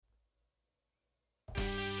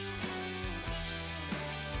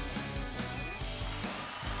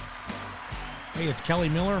Hey, it's Kelly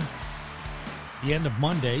Miller. The end of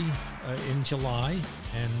Monday in July,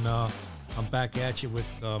 and I'm back at you with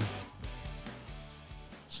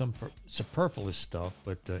some superfluous stuff.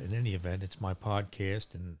 But in any event, it's my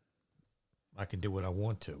podcast, and I can do what I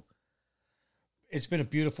want to. It's been a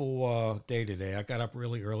beautiful day today. I got up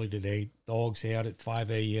really early today. Dogs out at 5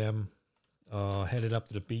 a.m. Headed up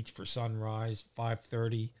to the beach for sunrise,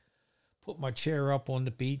 5:30. Put my chair up on the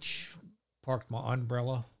beach, parked my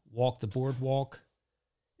umbrella, walked the boardwalk.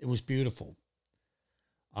 It was beautiful.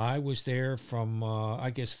 I was there from,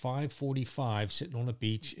 5:45, sitting on the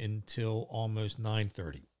beach until almost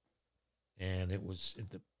 9:30. And it was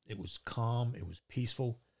calm. It was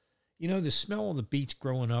peaceful. You know, the smell of the beach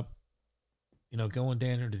growing up, you know, going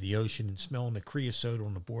down into the ocean and smelling the creosote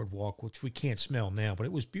on the boardwalk, which we can't smell now, but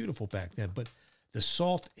it was beautiful back then. But the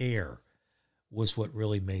salt air was what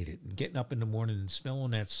really made it. And getting up in the morning and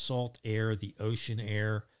smelling that salt air, the ocean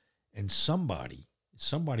air, and somebody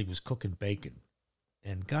was cooking bacon.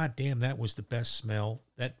 And goddamn, that was the best smell.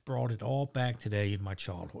 That brought it all back today in my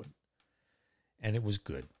childhood. And it was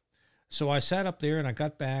good. So I sat up there and I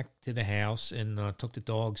got back to the house and took the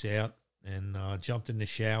dogs out and jumped in the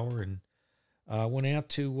shower and went out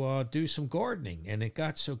to do some gardening. And it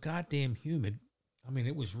got so goddamn humid. I mean,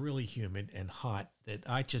 it was really humid and hot that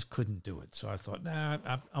I just couldn't do it. So I thought, nah,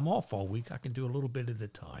 I'm off all week. I can do a little bit at a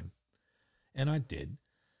time. And I did.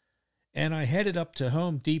 And I headed up to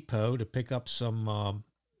Home Depot to pick up some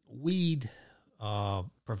weed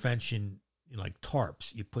prevention, you know, like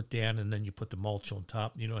tarps you put down, and then you put the mulch on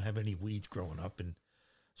top. You don't have any weeds growing up. And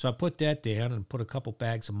so I put that down and put a couple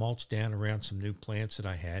bags of mulch down around some new plants that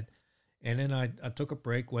I had. And then I took a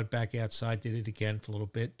break, went back outside, did it again for a little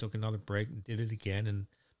bit, took another break and did it again. And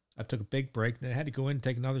I took a big break, and I had to go in and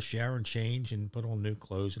take another shower and change and put on new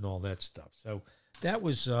clothes and all that stuff. So that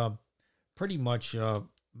was pretty much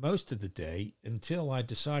most of the day until I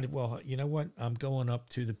decided, well, you know what? I'm going up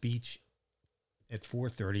to the beach at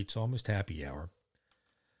 4:30. It's almost happy hour.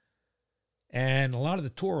 And a lot of the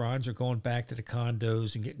Torons are going back to the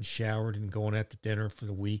condos and getting showered and going out to dinner for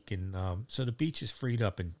the week. And so the beach is freed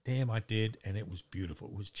up. And damn, I did. And it was beautiful.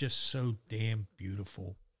 It was just so damn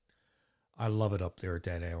beautiful. I love it up there at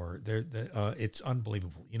that hour. It's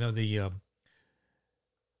unbelievable. You know, the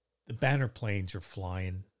banner planes are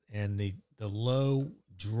flying, and the low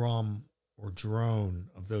drum or drone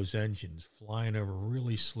of those engines flying over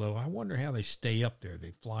really slow. I wonder how they stay up there.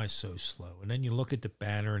 They fly so slow. And then you look at the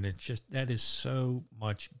banner, and that is so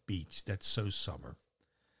much beach. That's so summer.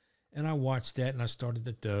 And I watched that, and I started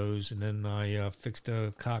to doze, and then I fixed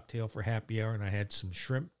a cocktail for happy hour, and I had some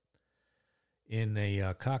shrimp in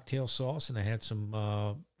a cocktail sauce, and I had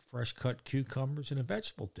some fresh cut cucumbers and a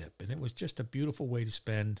vegetable dip. And it was just a beautiful way to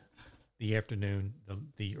spend the afternoon,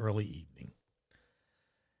 the early evening.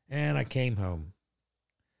 And I came home.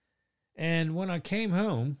 And when I came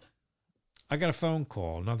home, I got a phone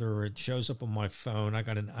call. It shows up on my phone. I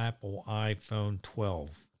got an Apple iPhone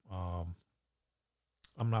 12. I'm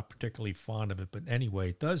not particularly fond of it, but anyway,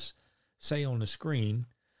 it does say on the screen,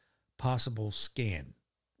 possible scan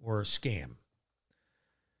or scam.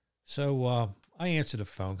 So I answered the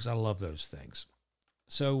phone because I love those things.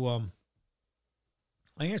 So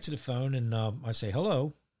I answer the phone, and I say,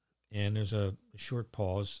 hello. And there's a short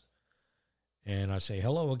pause, and I say,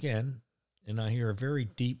 hello again. And I hear a very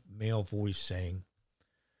deep male voice saying,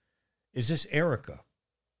 is this Erica?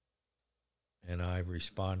 And I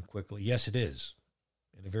respond quickly, yes, it is,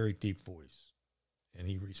 in a very deep voice. And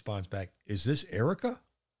he responds back, is this Erica?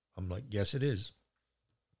 I'm like, yes, it is.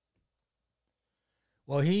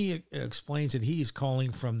 Well, he explains that he is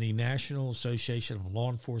calling from the National Association of Law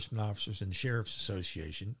Enforcement Officers and Sheriff's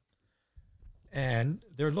Association. And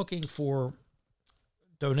they're looking for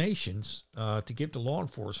donations to give to law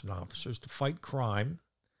enforcement officers to fight crime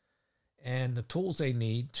and the tools they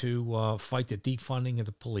need to fight the defunding of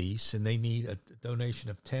the police. And they need a donation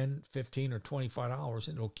of $10, $15, or $25,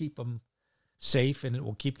 and it will keep them safe, and it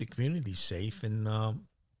will keep the community safe, and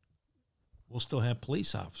we'll still have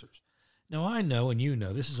police officers. Now, I know, and you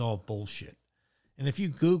know, this is all bullshit. And if you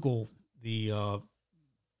Google the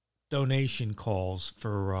donation calls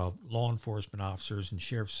for law enforcement officers and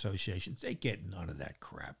sheriff's associations, they get none of that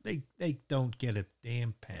crap. They don't get a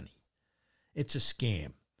damn penny. It's a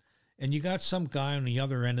scam. And you got some guy on the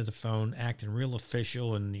other end of the phone acting real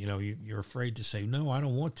official, and you know you're afraid to say no, I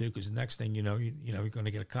don't want to, because the next thing you know you're going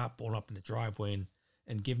to get a cop pulling up in the driveway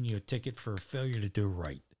and giving you a ticket for failure to do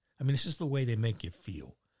right. I mean, this is the way they make you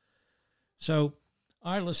feel. So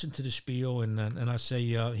I listened to the spiel, and I say,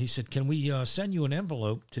 he said, can we send you an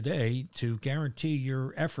envelope today to guarantee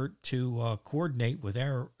your effort to coordinate with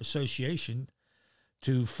our association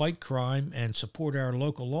to fight crime and support our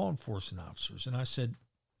local law enforcement officers? And I said,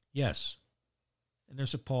 yes. And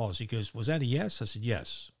there's a pause. He goes, was that a yes? I said,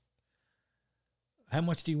 yes. How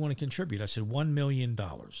much do you want to contribute? I said, $1 million.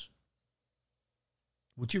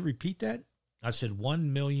 Would you repeat that? I said, $1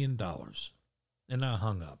 million. And I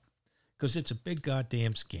hung up because it's a big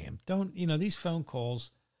goddamn scam. Don't, these phone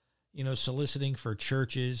calls, soliciting for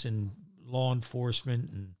churches and law enforcement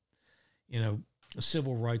and,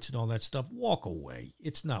 civil rights and all that stuff, walk away.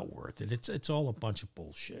 It's not worth it. It's all a bunch of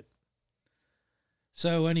bullshit.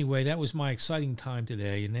 So anyway, that was my exciting time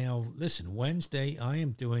today. And now, listen, Wednesday, I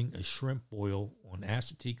am doing a shrimp boil on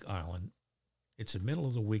Assateague Island. It's the middle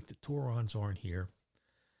of the week. The Tourons aren't here.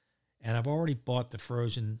 And I've already bought the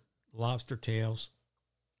frozen lobster tails,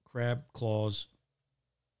 crab claws,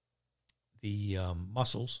 the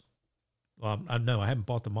mussels. Well, no, I haven't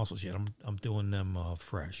bought the mussels yet. I'm doing them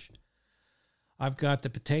fresh. I've got the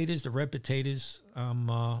potatoes, the red potatoes.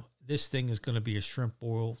 This thing is going to be a shrimp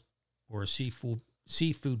boil or a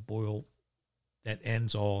seafood boil that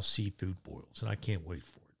ends all seafood boils, and I can't wait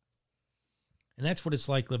for it. And that's what it's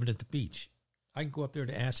like living at the beach. I can go up there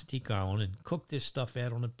to Assateague Island and cook this stuff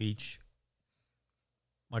out on the beach.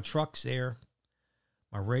 My truck's there.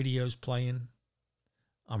 My radio's playing.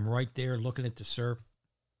 I'm right there looking at the surf.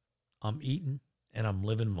 I'm eating, and I'm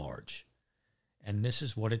living large. And this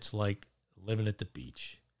is what it's like living at the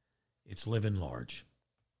beach. It's living large.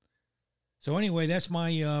 So anyway, that's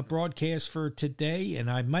my broadcast for today, and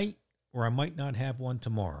I might or I might not have one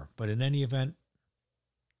tomorrow. But in any event,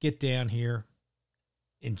 get down here,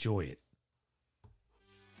 enjoy it.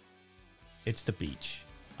 It's the beach.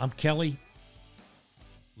 I'm Kelly,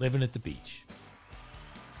 living at the beach.